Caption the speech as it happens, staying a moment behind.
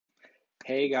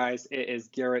Hey guys, it is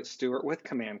Garrett Stewart with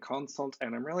Command Consult,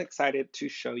 and I'm really excited to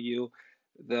show you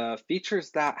the features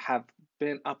that have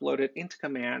been uploaded into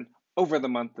Command over the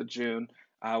month of June.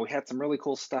 We had some really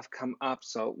cool stuff come up,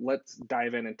 so let's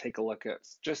dive in and take a look at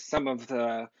just some of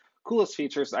the coolest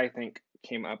features I think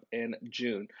came up in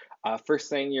June. First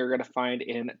thing you're going to find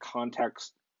in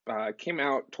Context came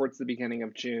out towards the beginning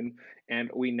of June, and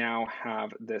we now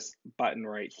have this button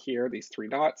right here, these three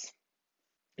dots.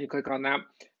 You click on that,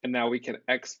 and now we can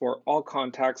export all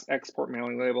contacts, export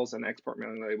mailing labels, and export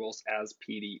mailing labels as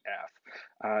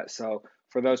PDF. So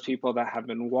for those people that have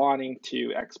been wanting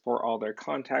to export all their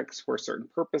contacts for certain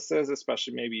purposes,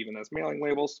 especially maybe even as mailing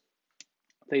labels,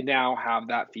 they now have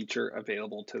that feature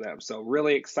available to them. So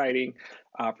really exciting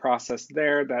process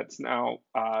there that's now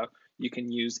you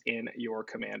can use in your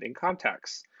command in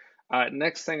contacts.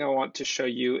 Next thing I want to show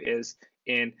you is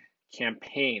in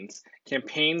campaigns.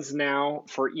 Campaigns now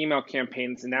for email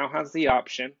campaigns now has the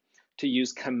option to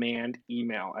use command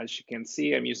email. As you can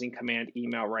see, I'm using command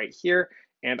email right here,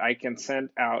 and I can send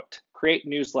out, create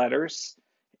newsletters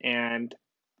and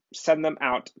send them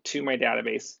out to my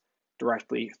database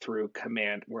directly through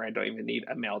command, where I don't even need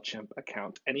a MailChimp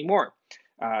account anymore.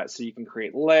 So you can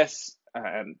create lists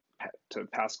to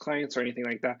past clients or anything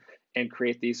like that, and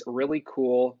create these really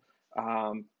cool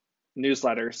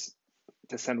newsletters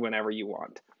to send whenever you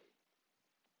want.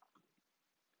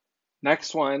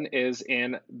 Next one is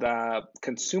in the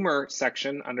consumer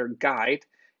section under guide.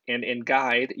 And in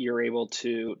guide, you're able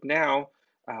to now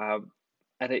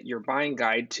edit your buying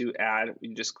guide to add,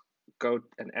 you just go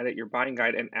and edit your buying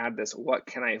guide and add this what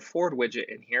can I afford widget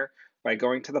in here by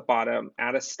going to the bottom,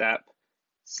 add a step,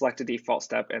 select a default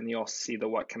step, and you'll see the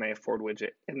what can I afford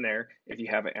widget in there if you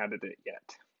haven't added it yet.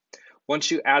 Once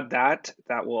you add that,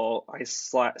 I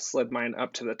slid mine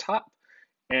up to the top.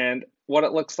 And what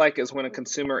it looks like is when a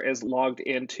consumer is logged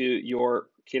into your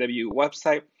KW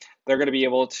website, they're going to be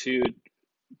able to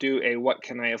do a what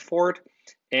can I afford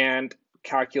and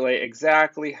calculate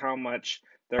exactly how much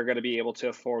they're going to be able to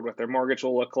afford, what their mortgage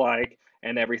will look like,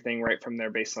 and everything right from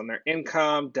there based on their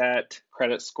income, debt,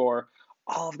 credit score,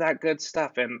 all of that good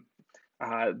stuff. And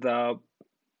the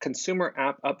consumer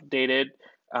app updated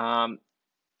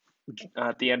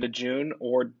at the end of June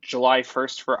or July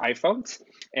 1st for iPhones,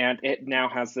 and it now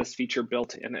has this feature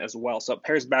built in as well. So it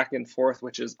pairs back and forth,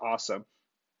 which is awesome.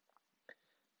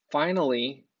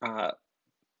 Finally,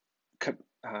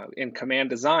 in Command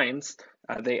Designs,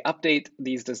 they update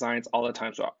these designs all the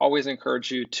time. So I always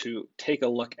encourage you to take a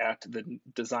look at the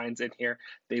designs in here.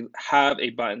 They have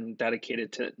a button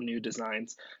dedicated to new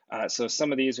designs. So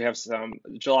some of these, we have some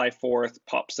July 4th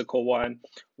popsicle one.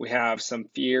 We have some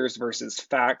fears versus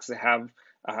facts. They have,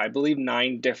 I believe,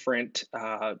 9 different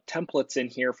templates in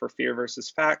here for fear versus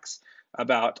facts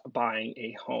about buying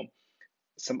a home.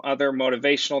 Some other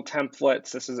motivational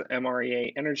templates. This is an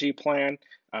MREA energy plan,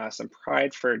 some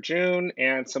Pride for June,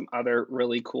 and some other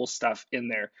really cool stuff in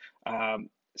there.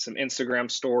 Some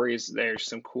Instagram stories. There's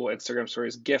some cool Instagram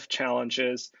stories, gift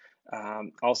challenges.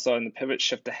 Also in the Pivot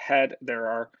Shift Ahead, there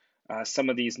are some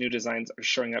of these new designs are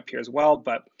showing up here as well,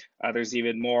 but there's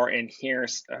even more in here,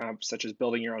 such as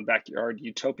building your own backyard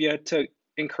utopia to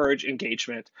encourage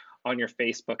engagement on your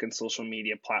Facebook and social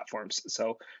media platforms.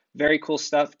 So very cool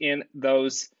stuff in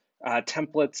those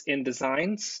templates in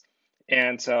designs.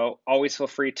 And so always feel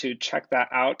free to check that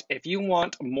out. If you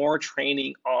want more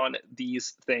training on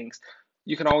these things,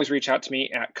 you can always reach out to me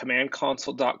at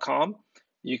commandconsult.com.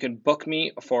 You can book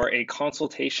me for a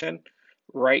consultation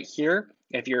right here.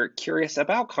 If you're curious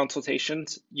about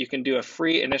consultations, you can do a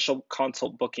free initial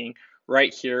consult booking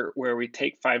right here where we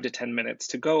take 5 to 10 minutes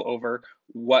to go over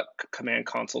what command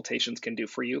consultations can do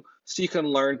for you so you can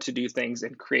learn to do things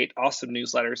and create awesome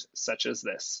newsletters such as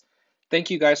this. Thank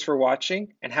you guys for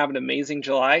watching and have an amazing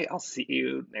July. I'll see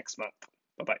you next month.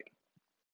 Bye-bye.